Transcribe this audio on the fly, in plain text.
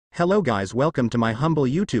Hello guys, welcome to my humble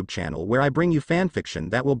YouTube channel where I bring you fanfiction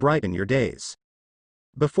that will brighten your days.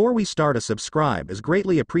 Before we start, a subscribe is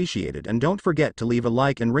greatly appreciated, and don't forget to leave a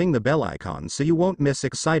like and ring the bell icon so you won't miss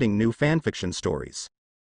exciting new fanfiction stories.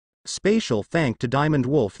 Special thank to Diamond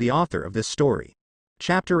Wolf, the author of this story.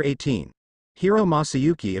 Chapter 18. Hero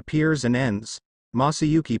Masayuki appears and ends.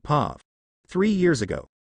 Masayuki Pav. 3 years ago.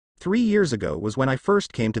 3 years ago was when I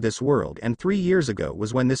first came to this world, and 3 years ago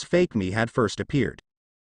was when this fake me had first appeared.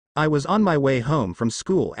 I was on my way home from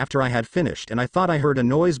school after I had finished, and I thought I heard a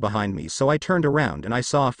noise behind me, so I turned around and I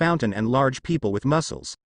saw a fountain and large people with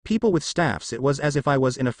muscles, people with staffs. It was as if I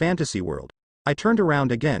was in a fantasy world. I turned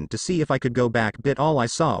around again to see if I could go back, but all I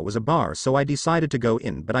saw was a bar, so I decided to go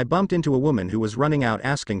in, but I bumped into a woman who was running out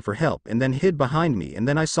asking for help and then hid behind me, and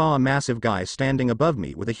then I saw a massive guy standing above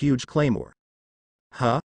me with a huge claymore.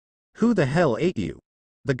 Huh? Who the hell ate you?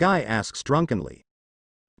 The guy asks drunkenly.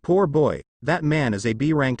 Poor boy, that man is a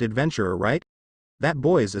B-ranked adventurer, right? That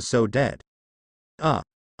boy's is so dead.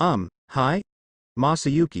 Hi?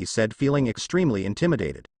 Masayuki said, feeling extremely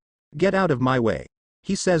intimidated. Get out of my way,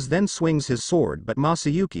 he says, then swings his sword, but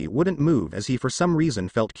Masayuki wouldn't move as he for some reason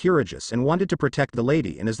felt curious and wanted to protect the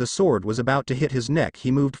lady, and as the sword was about to hit his neck he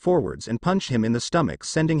moved forwards and punched him in the stomach,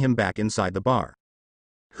 sending him back inside the bar.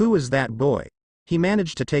 Who is that boy? He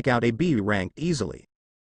managed to take out a B rank easily.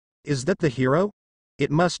 Is that the hero? It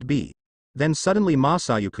must be. Then suddenly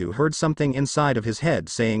Masayuki heard something inside of his head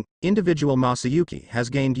saying, individual Masayuki has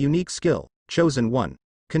gained unique skill, Chosen One.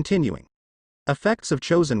 Continuing. Effects of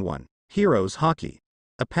Chosen One, Hero's Haki.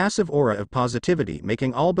 A passive aura of positivity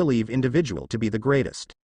making all believe individual to be the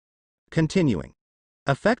greatest. Continuing.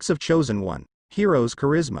 Effects of Chosen One, Hero's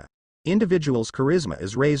Charisma. Individual's charisma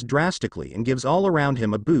is raised drastically and gives all around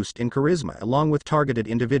him a boost in charisma along with targeted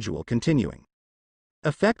individual. Continuing.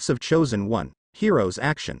 Effects of Chosen One, Hero's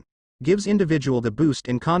Action. Gives individual the boost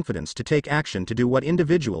in confidence to take action to do what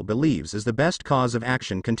individual believes is the best cause of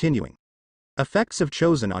action. Continuing. Effects of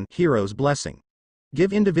Chosen On, Hero's Blessing.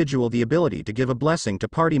 Give individual the ability to give a blessing to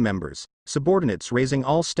party members, subordinates, raising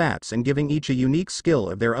all stats and giving each a unique skill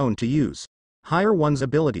of their own to use. Higher one's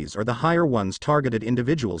abilities or the higher one's targeted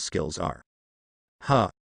individual skills are. Huh.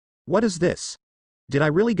 What is this? Did I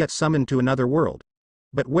really get summoned to another world?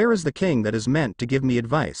 But where is the king that is meant to give me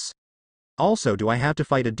advice? Also, do I have to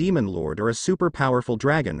fight a demon lord or a super powerful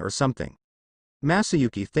dragon or something?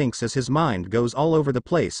 Masayuki thinks as his mind goes all over the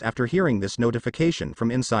place after hearing this notification from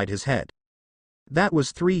inside his head. That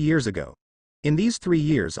was 3 years ago. In these 3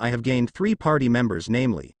 years I have gained 3 party members,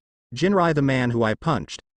 namely Jinrai, the man who I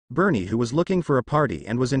punched, Bernie, who was looking for a party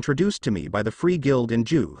and was introduced to me by the Free Guild, and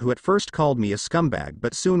Ju, who at first called me a scumbag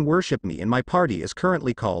but soon worshipped me, and my party is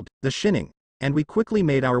currently called the Shinning, and we quickly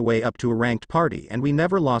made our way up to a ranked party and we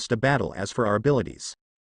never lost a battle. As for our abilities,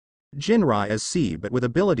 Jinrai as C but with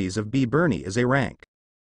abilities of B, Bernie is a rank,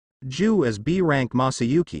 Ju as B rank,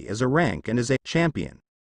 Masayuki is a rank and is a champion.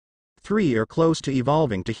 3 are close to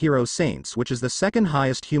evolving to Hero Saints, which is the second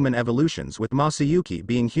highest human evolutions, with Masayuki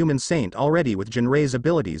being Human Saint already. With Jinrai's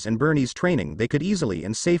abilities and Bernie's training they could easily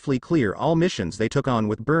and safely clear all missions they took on,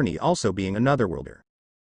 with Bernie also being another worlder.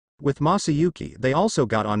 With Masayuki they also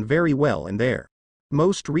got on very well, and their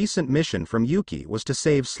most recent mission from Yuki was to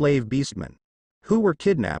save slave beastmen, who were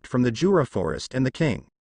kidnapped from the Jura forest and the king.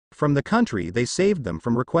 From the country they saved them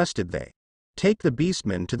from requested they take the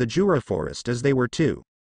beastmen to the Jura forest as they were too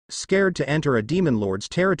scared to enter a demon lord's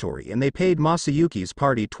territory, and they paid Masayuki's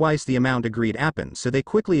party twice the amount agreed upon, so they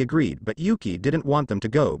quickly agreed, but Yuki didn't want them to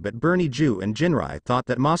go. But Bernie, Ju and Jinrai thought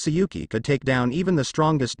that Masayuki could take down even the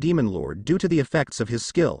strongest demon lord due to the effects of his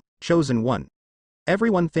skill, Chosen One.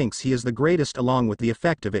 Everyone thinks he is the greatest, along with the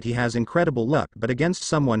effect of it he has incredible luck, but against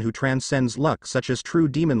someone who transcends luck such as true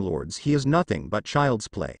demon lords he is nothing but child's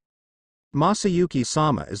play.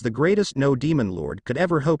 Masayuki-sama is the greatest, no demon lord could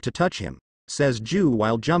ever hope to touch him, says Ju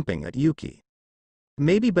while jumping at Yuki.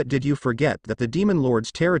 Maybe, but did you forget that the demon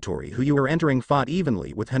lord's territory who you were entering fought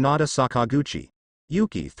evenly with Hinata Sakaguchi?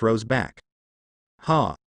 Yuki throws back.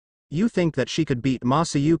 Ha. You think that she could beat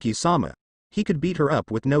Masayuki-sama? He could beat her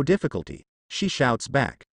up with no difficulty, she shouts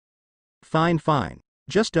back. Fine,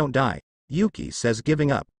 just don't die, Yuki says,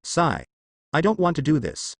 giving up. Sigh. I don't want to do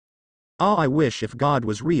this. I wish if God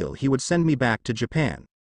was real he would send me back to Japan,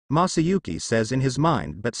 Masayuki says in his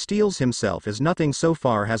mind, but steels himself as nothing so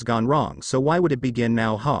far has gone wrong, so why would it begin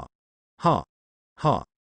now? Ha.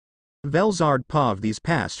 Velzard Pav. These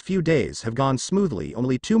past few days have gone smoothly,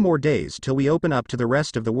 only 2 more days till we open up to the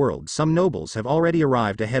rest of the world. Some nobles have already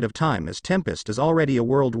arrived ahead of time, as Tempest is already a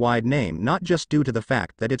worldwide name, not just due to the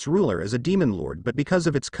fact that its ruler is a demon lord, but because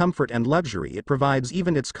of its comfort and luxury it provides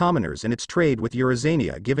even its commoners, and its trade with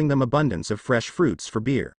Eurazania, giving them abundance of fresh fruits for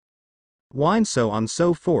beer, wine, so on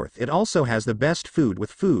so forth. It also has the best food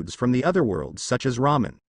with foods from the other worlds such as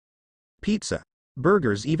ramen, pizza,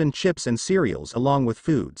 burgers, even chips and cereals along with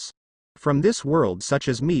foods from this world such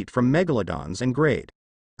as meat from megalodons and grade.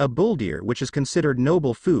 A bull deer, which is considered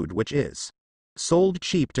noble food, which is sold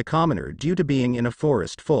cheap to commoner due to being in a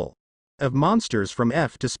forest full of monsters from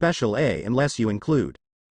F to special A unless you include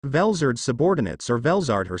Velzard's subordinates or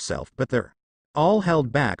Velzard herself, but they're all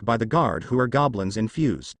held back by the guard who are goblins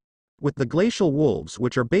infused with the glacial wolves,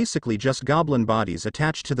 which are basically just goblin bodies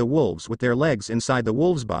attached to the wolves with their legs inside the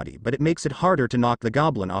wolf's body, but it makes it harder to knock the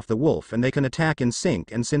goblin off the wolf, and they can attack in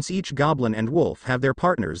sync, and since each goblin and wolf have their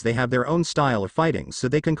partners, they have their own style of fighting, so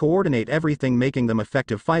they can coordinate everything, making them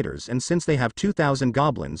effective fighters, and since they have 2,000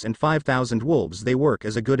 goblins and 5,000 wolves, they work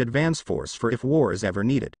as a good advance force for if war is ever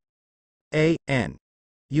needed.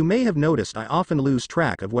 You may have noticed I often lose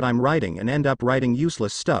track of what I'm writing and end up writing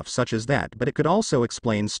useless stuff such as that, but it could also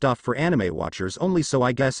explain stuff for anime watchers only, so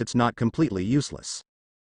I guess it's not completely useless.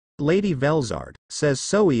 Lady Velzard, says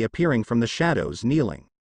Zoe, appearing from the shadows, kneeling.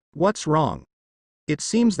 What's wrong? It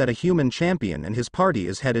seems that a human champion and his party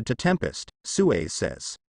is headed to Tempest, Sue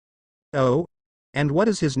says. Oh? And what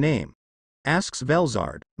is his name? Asks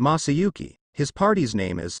Velzard. Masayuki. His party's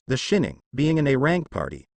name is the Shinning, being an A-rank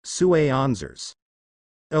party, Sue answers.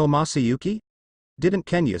 Oh, Masayuki? Didn't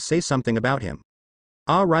Kenya say something about him?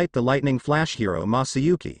 Ah, right, the lightning flash hero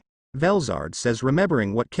Masayuki. Velzard says,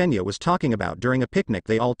 remembering what Kenya was talking about during a picnic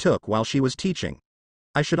they all took while she was teaching.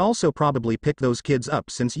 I should also probably pick those kids up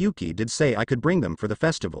since Yuki did say I could bring them for the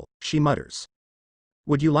festival, she mutters.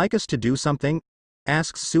 Would you like us to do something?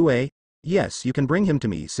 Asks Sue. Yes, you can bring him to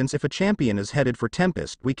me, since if a champion is headed for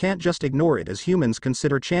Tempest we can't just ignore it, as humans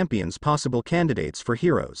consider champions possible candidates for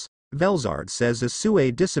heroes. Velzard says as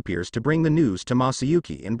Sue disappears to bring the news to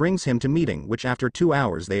Masayuki and brings him to meeting, which after 2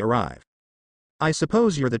 hours they arrive. I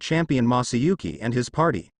suppose you're the champion Masayuki and his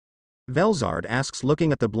party? Velzard asks,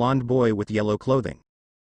 looking at the blonde boy with yellow clothing.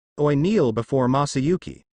 I kneel before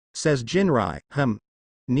Masayuki, says Jinrai.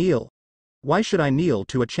 Kneel? Why should I kneel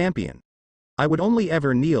to a champion? I would only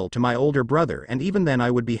ever kneel to my older brother, and even then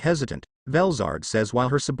I would be hesitant, Velzard says, while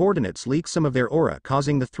her subordinates leak some of their aura,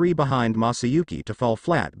 causing the three behind Masayuki to fall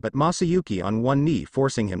flat, but Masayuki on one knee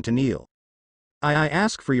forcing him to kneel. I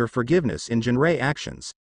ask for your forgiveness in Jinrai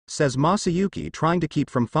actions, says Masayuki, trying to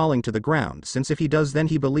keep from falling to the ground, since if he does then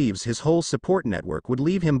he believes his whole support network would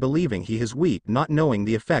leave him believing he is weak, not knowing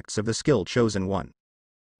the effects of the skill chosen one.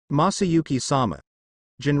 Masayuki-sama.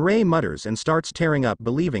 Jinrai mutters and starts tearing up,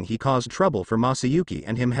 believing he caused trouble for Masayuki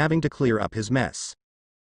and him having to clear up his mess.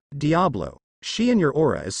 Diablo. She and your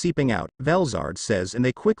aura is seeping out, Velzard says, and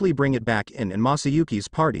they quickly bring it back in, and Masayuki's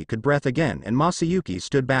party could breath again, and Masayuki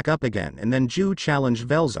stood back up again, and then Ju challenged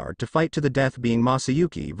Velzard to fight to the death, being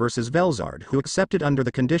Masayuki versus Velzard, who accepted under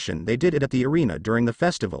the condition they did it at the arena during the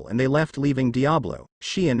festival, and they left, leaving Diablo,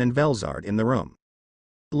 Sheehan and Velzard in the room.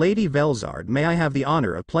 Lady Velzard, may I have the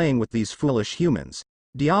honor of playing with these foolish humans?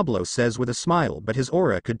 Diablo says with a smile, but his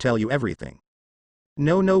aura could tell you everything.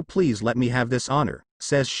 No, please let me have this honor,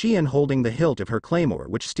 says Sheehan, holding the hilt of her claymore,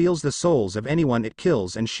 which steals the souls of anyone it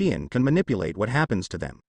kills, and Sheehan can manipulate what happens to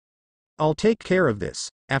them. I'll take care of this.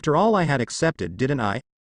 After all, I had accepted, didn't I?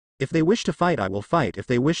 If they wish to fight I will fight, if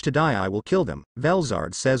they wish to die I will kill them,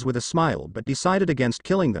 Velzard says with a smile, but decided against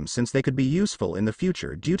killing them since they could be useful in the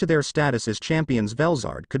future due to their status as champions.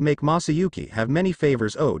 Velzard could make Masayuki have many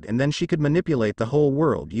favors owed, and then she could manipulate the whole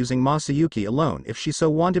world using Masayuki alone if she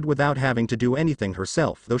so wanted without having to do anything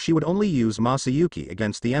herself, though she would only use Masayuki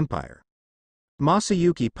against the Empire.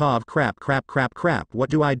 Masayuki Pav, crap,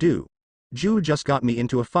 what do I do? Ju just got me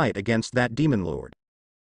into a fight against that demon lord.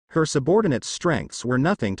 Her subordinates' strengths were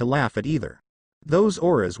nothing to laugh at either. Those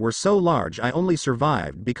auras were so large I only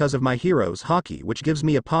survived because of my hero's haki, which gives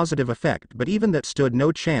me a positive effect, but even that stood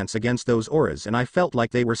no chance against those auras, and I felt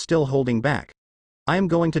like they were still holding back. I am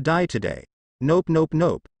going to die today. Nope.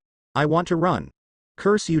 I want to run.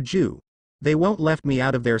 Curse you, Ju. They won't let me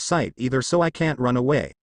out of their sight either, so I can't run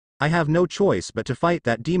away. I have no choice but to fight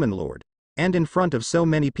that demon lord. And in front of so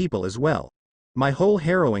many people as well. My whole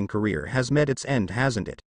harrowing career has met its end, hasn't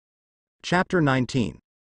it? Chapter 19.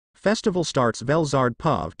 Festival starts. Velzard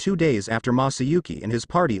Pav. 2 days after Masayuki and his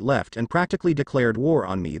party left and practically declared war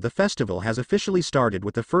on me, the festival has officially started,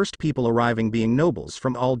 with the first people arriving being nobles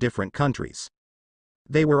from all different countries.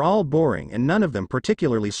 They were all boring and none of them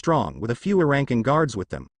particularly strong, with a few ranking guards with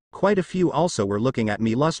them. Quite a few also were looking at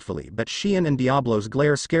me lustfully, but Sheehan and Diablo's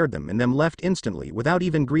glare scared them and them left instantly without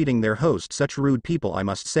even greeting their host. Such rude people, I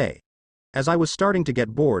must say. As I was starting to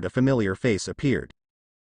get bored, a familiar face appeared.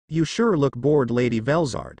 You sure look bored, Lady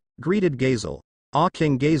Velzard, greeted Gazel. Ah,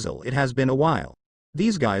 King Gazel, it has been a while.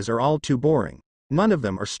 These guys are all too boring. None of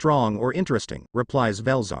them are strong or interesting, replies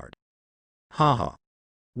Velzard. Haha.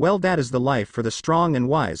 Well, that is the life for the strong and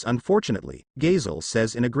wise, unfortunately, Gazel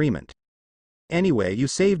says in agreement. Anyway, you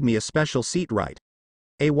saved me a special seat, right?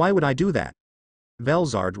 Why would I do that?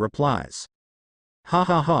 Velzard replies. Ha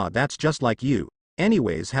ha ha, that's just like you.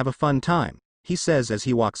 Anyways, have a fun time, he says as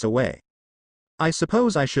he walks away. I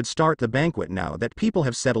suppose I should start the banquet now that people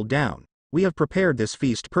have settled down. We have prepared this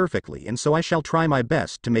feast perfectly, and so I shall try my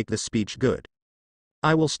best to make this speech good.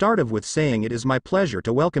 I will start off with saying it is my pleasure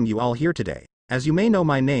to welcome you all here today. As you may know,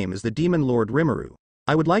 my name is the Demon Lord Rimuru.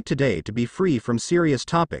 I would like today to be free from serious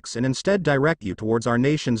topics and instead direct you towards our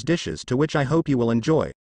nation's dishes, to which I hope you will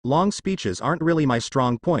enjoy. Long speeches aren't really my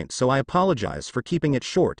strong point, so I apologize for keeping it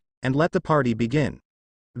short, and let the party begin.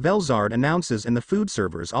 Velzard announces, and the food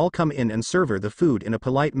servers all come in and serve the food in a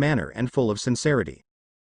polite manner and full of sincerity.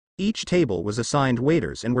 Each table was assigned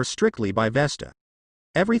waiters and were strictly by Vesta.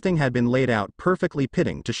 Everything had been laid out perfectly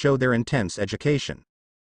fitting to show their intense education.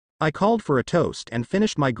 I called for a toast and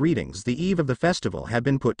finished my greetings. The eve of the festival had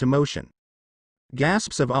been put to motion.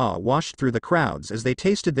 Gasps of awe washed through the crowds as they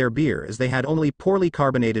tasted their beer, as they had only poorly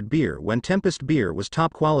carbonated beer when Tempest beer was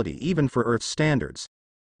top quality even for Earth's standards.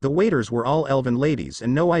 The waiters were all elven ladies,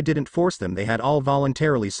 and no, I didn't force them, they had all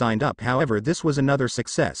voluntarily signed up. However, this was another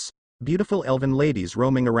success. Beautiful elven ladies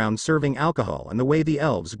roaming around serving alcohol, and the way the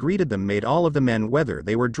elves greeted them made all of the men, whether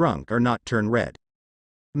they were drunk or not, turn red.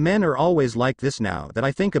 Men are always like this now that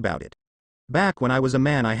I think about it. Back when I was a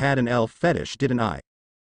man I had an elf fetish, didn't I?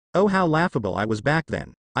 Oh, how laughable I was back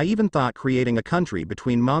then. I even thought creating a country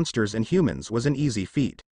between monsters and humans was an easy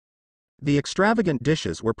feat. The extravagant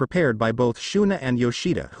dishes were prepared by both Shuna and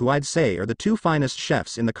Yoshida, who I'd say are the two finest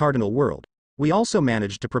chefs in the cardinal world. We also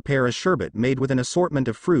managed to prepare a sherbet made with an assortment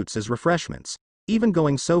of fruits as refreshments, even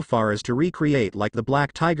going so far as to recreate like the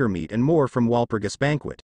black tiger meat and more from Walpurgis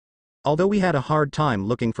banquet. Although we had a hard time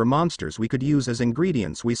looking for monsters we could use as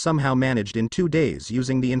ingredients, we somehow managed in 2 days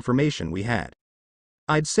using the information we had.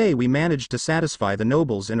 I'd say we managed to satisfy the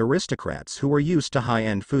nobles and aristocrats who were used to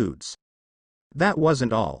high-end foods. That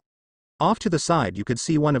wasn't all. Off to the side you could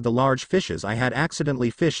see one of the large fishes I had accidentally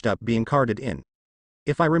fished up being carted in.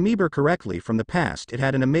 If I remember correctly from the past, it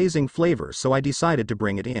had an amazing flavor, so I decided to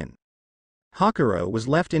bring it in. Hakuro was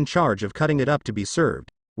left in charge of cutting it up to be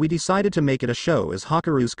served. We decided to make it a show, as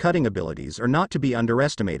Hakuru's cutting abilities are not to be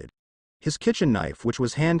underestimated. His kitchen knife, which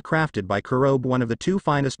was handcrafted by Kurobe, one of the 2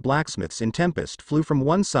 finest blacksmiths in Tempest, flew from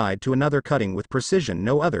one side to another, cutting with precision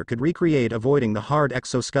no other could recreate, avoiding the hard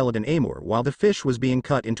exoskeleton Amor while the fish was being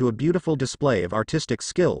cut into a beautiful display of artistic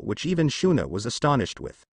skill which even Shuna was astonished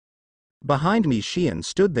with. Behind me Shion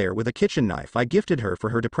stood there with a kitchen knife I gifted her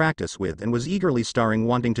for her to practice with, and was eagerly starring,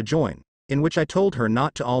 wanting to join, in which I told her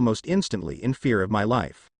not to almost instantly in fear of my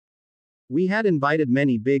life. We had invited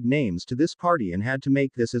many big names to this party and had to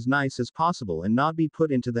make this as nice as possible and not be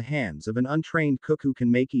put into the hands of an untrained cook who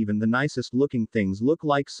can make even the nicest looking things look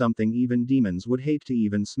like something even demons would hate to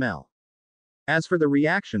even smell. As for the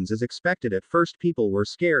reactions, as expected, at first people were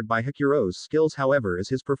scared by Hakuro's skills, however as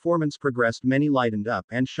his performance progressed many lightened up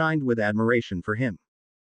and shined with admiration for him.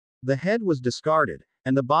 The head was discarded,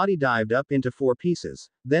 and the body dived up into 4 pieces,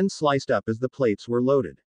 then sliced up as the plates were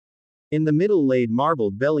loaded. In the middle laid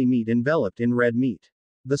marbled belly meat enveloped in red meat.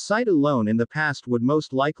 The sight alone in the past would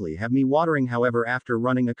most likely have me watering, however after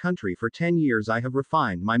running a country for 10 years I have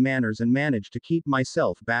refined my manners and managed to keep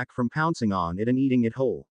myself back from pouncing on it and eating it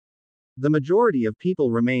whole. The majority of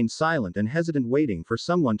people remained silent and hesitant, waiting for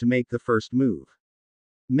someone to make the first move.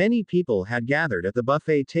 Many people had gathered at the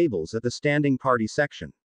buffet tables at the standing party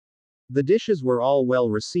section. The dishes were all well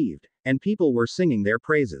received, and people were singing their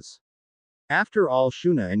praises. After all,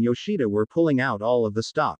 Shuna and Yoshida were pulling out all of the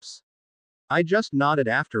stops. I just nodded.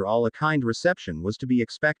 After all, a kind reception was to be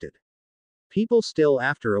expected. People still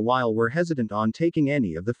after a while were hesitant on taking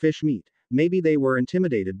any of the fish meat. Maybe they were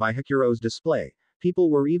intimidated by Hakuro's display.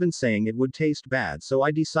 People were even saying it would taste bad, so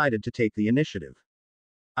I decided to take the initiative.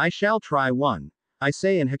 I shall try one, I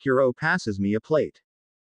say, and Hakuro passes me a plate.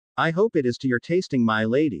 I hope it is to your tasting, my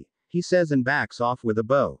lady, he says, and backs off with a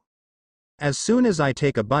bow. As soon as I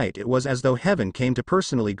take a bite, it was as though heaven came to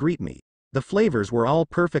personally greet me. The flavors were all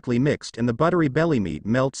perfectly mixed, and the buttery belly meat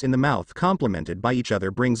melts in the mouth, complemented by each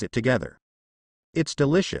other, brings it together. It's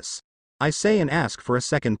delicious, I say, and ask for a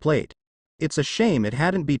second plate. It's a shame it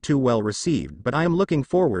hadn't been too well received, but I am looking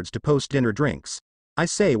forwards to post-dinner drinks, I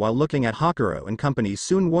say while looking at Hakuro and company.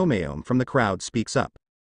 Soon Womeom from the crowd speaks up.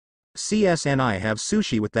 CSNI have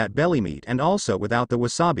sushi with that belly meat and also without the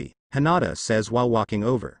wasabi, Hanada says while walking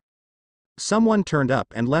over. Someone turned up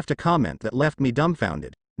and left a comment that left me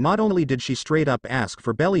dumbfounded. Not only did she straight up ask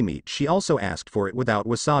for belly meat, she also asked for it without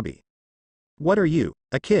wasabi. What are you,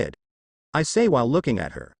 a kid? I say while looking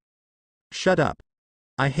at her. Shut up.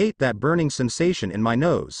 I hate that burning sensation in my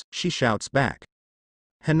nose, she shouts back.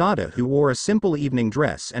 Hinata, who wore a simple evening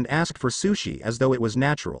dress and asked for sushi as though it was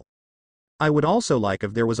natural. I would also like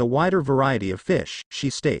if there was a wider variety of fish, she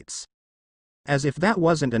states. As if that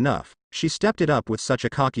wasn't enough, she stepped it up with such a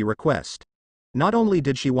cocky request. Not only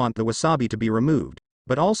did she want the wasabi to be removed,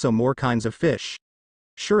 but also more kinds of fish.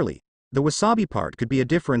 Surely, the wasabi part could be a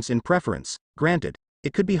difference in preference. Granted,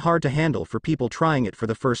 it could be hard to handle for people trying it for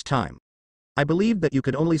the first time. I believe that you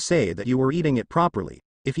could only say that you were eating it properly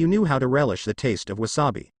if you knew how to relish the taste of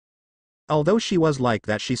wasabi. Although she was like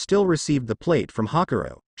that, she still received the plate from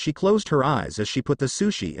Hakuro. She closed her eyes as she put the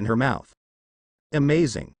sushi in her mouth.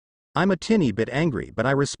 Amazing. I'm a tinny bit angry, but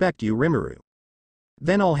I respect you, Rimuru.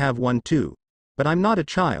 Then I'll have one too. But I'm not a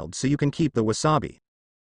child, so you can keep the wasabi.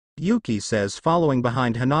 Yuki says, following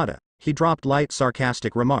behind Hinata. He dropped light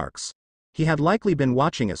sarcastic remarks. He had likely been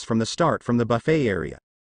watching us from the start from the buffet area.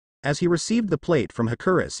 As he received the plate from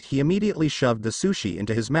Hakuras, he immediately shoved the sushi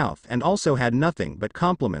into his mouth and also had nothing but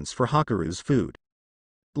compliments for Hakuru's food.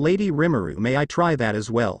 Lady Rimuru, may I try that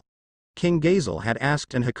as well? King Gazel had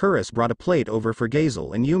asked, and Hakuras brought a plate over for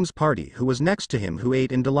Gazel and Yume's party, who was next to him, who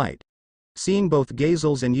ate in delight. Seeing both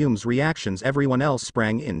Gazel's and Yume's reactions, everyone else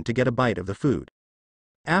sprang in to get a bite of the food.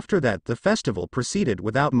 After that, the festival proceeded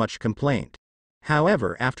without much complaint.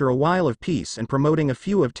 However, after a while of peace and promoting a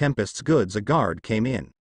few of Tempest's goods, a guard came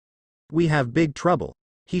in. We have big trouble,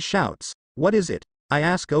 he shouts. What is it? I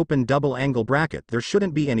ask. Open double angle bracket. There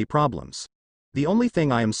shouldn't be any problems. The only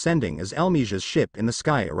thing I am sending is Elmesia's ship in the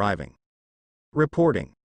sky arriving.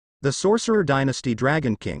 Reporting. The Sorcerer Dynasty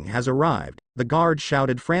Dragon King has arrived, the guard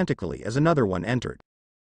shouted frantically as another one entered.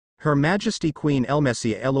 Her Majesty Queen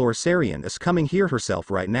Elmesia Elor Sarian is coming here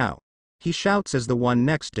herself right now, he shouts as the one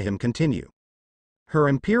next to him continue. Her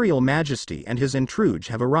Imperial Majesty and his Intruge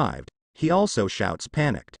have arrived, he also shouts,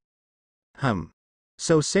 panicked.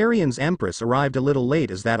 So Sarian's Empress arrived a little late,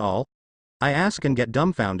 is that all? I ask and get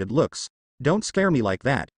dumbfounded looks. Don't scare me like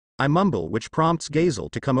that, I mumble, which prompts Gazel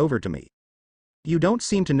to come over to me. You don't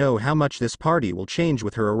seem to know how much this party will change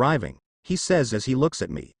with her arriving, he says as he looks at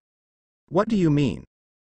me. What do you mean?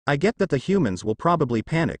 I get that the humans will probably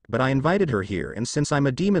panic, but I invited her here, and since I'm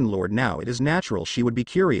a demon lord now, it is natural she would be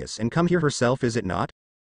curious and come here herself, is it not?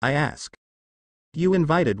 I ask. You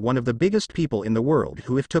invited one of the biggest people in the world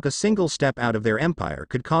who, if took a single step out of their empire,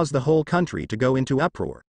 could cause the whole country to go into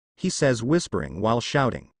uproar, he says, whispering while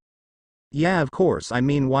shouting. Yeah, of course, I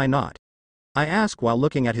mean, why not? I ask while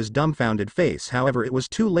looking at his dumbfounded face. However, it was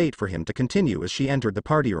too late for him to continue as she entered the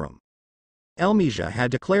party room. Elmesia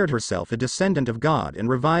had declared herself a descendant of God and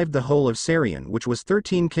revived the whole of Sarian, which was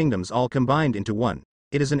 13 kingdoms all combined into one.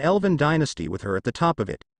 It is an elven dynasty with her at the top of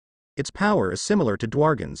it. Its power is similar to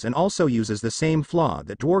Dwargon's and also uses the same flaw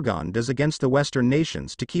that Dwargon does against the Western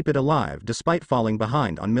nations to keep it alive despite falling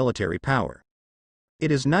behind on military power.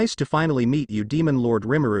 It is nice to finally meet you, Demon Lord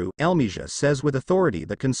Rimuru, Elmesia says with authority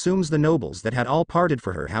that consumes the nobles that had all parted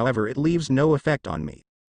for her. However, it leaves no effect on me.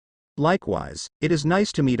 Likewise, it is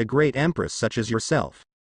nice to meet a great empress such as yourself,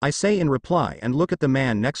 I say in reply and look at the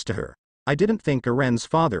man next to her. I didn't think Aren's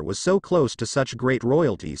father was so close to such great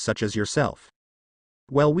royalty such as yourself.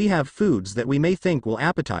 Well, we have foods that we may think will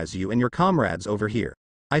appetize you and your comrades over here,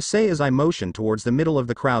 I say as I motion towards the middle of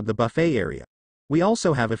the crowd, the buffet area. We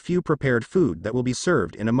also have a few prepared food that will be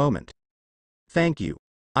served in a moment. Thank you.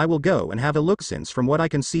 I will go and have a look, since from what I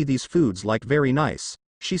can see these foods like very nice,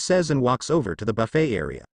 she says and walks over to the buffet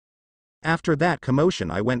area. After that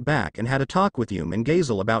commotion, I went back and had a talk with Yume and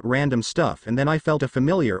Gazel about random stuff, and then I felt a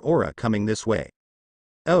familiar aura coming this way.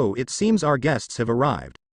 Oh, it seems our guests have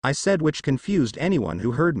arrived, I said, which confused anyone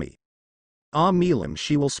who heard me. Ah, Milim,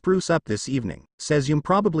 she will spruce up this evening, says Yume,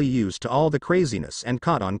 probably used to all the craziness and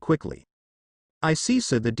caught on quickly. I see,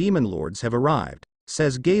 so the demon lords have arrived,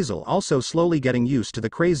 says Gazel, also slowly getting used to the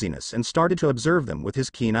craziness and started to observe them with his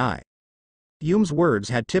keen eye. Yume's words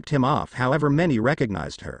had tipped him off, however many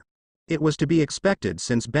recognized her. It was to be expected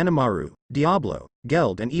since Benimaru, Diablo,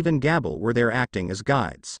 Geld and even Gabble were there acting as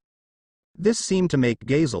guides. This seemed to make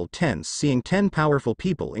Gazel tense, seeing 10 powerful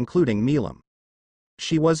people including Milim.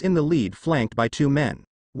 She was in the lead, flanked by 2 men.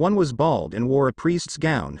 One was bald and wore a priest's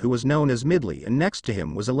gown, who was known as Midley, and next to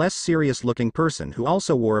him was a less serious-looking person who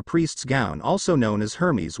also wore a priest's gown, also known as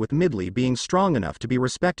Hermes, with Midley being strong enough to be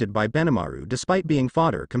respected by Benimaru. Despite being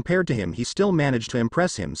fodder compared to him, he still managed to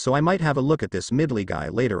impress him, so I might have a look at this Midley guy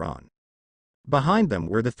later on. Behind them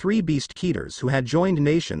were the three Beast Keeters who had joined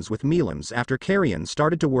nations with Melams after Carrion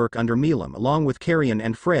started to work under Melam along with Carrion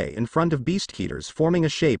and Frey in front of Beast Keeters, forming a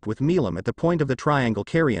shape with Melam at the point of the triangle,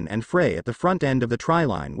 Carrion and Frey at the front end of the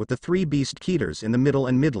triline with the three Beast Keeters in the middle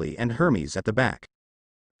and Midley and Hermes at the back.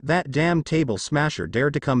 That damn table smasher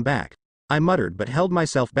dared to come back, I muttered but held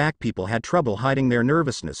myself back. People had trouble hiding their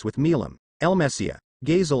nervousness with Melam, Elmesia,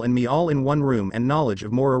 Gazel and me all in one room, and knowledge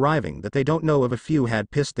of more arriving that they don't know of. A few had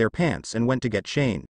pissed their pants and went to get chained.